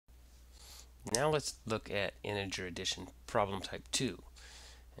Now let's look at integer addition problem type 2.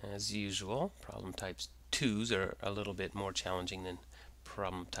 As usual, problem types 2s are a little bit more challenging than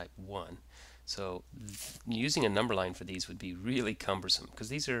problem type 1. So using a number line for these would be really cumbersome because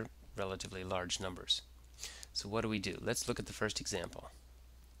these are relatively large numbers. So what do? Let's look at the first example.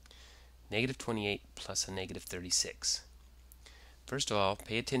 Negative 28 plus a negative 36. First of all,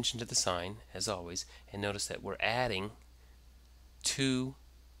 pay attention to the sign, as always, and notice that we're adding two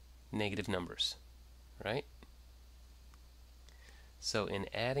negative numbers, right? So in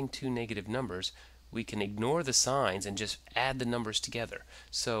adding two negative numbers, we can ignore the signs and just add the numbers together.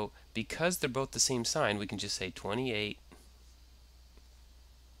 So because they're both the same sign, we can just say 28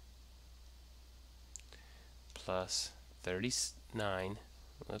 plus 39,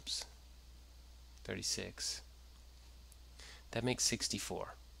 36. That makes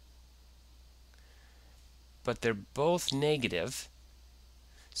 64. But they're both negative,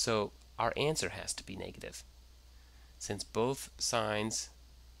 so our answer has to be negative. Since both signs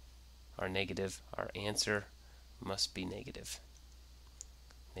are negative, our answer must be negative.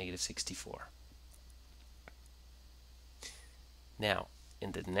 Negative 64. Now,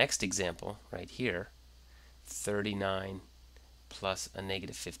 in the next example, right here, 39 plus a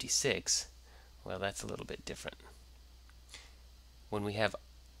negative 56, well, that's a little bit different. When we have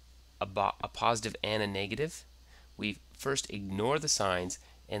a positive and a negative, we first ignore the signs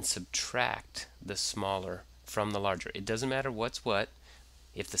and subtract the smaller from the larger. It doesn't matter what's what.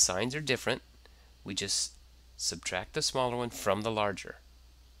 If the signs are different, we just subtract the smaller one from the larger.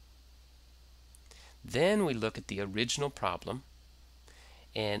 Then we look at the original problem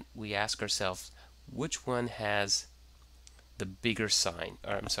and we ask ourselves which one has the bigger sign,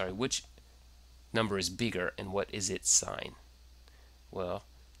 or I'm sorry, which number is bigger and what is its sign? Well,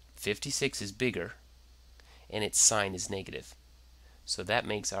 56 is bigger and its sign is negative. So that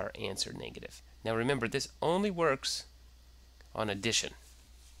makes our answer negative. Now remember, this only works on addition.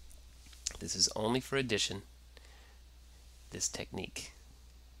 This is only for addition, this technique.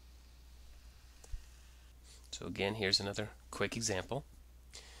 So again, here's another quick example.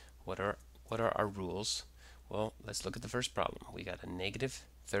 What are our rules? Well, let's look at the first problem. We got a negative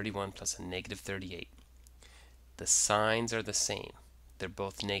 31 plus a negative 38. The signs are the same. They're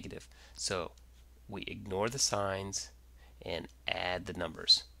both negative. So we ignore the signs and add the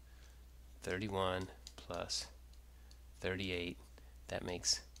numbers. 31 plus 38, that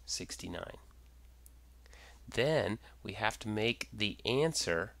makes 69. Then we have to make the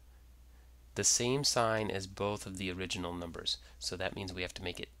answer the same sign as both of the original numbers. So that means we have to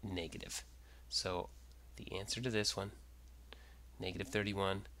make it negative. So the answer to this one, negative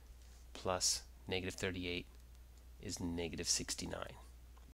 31 plus negative 38, is negative 69.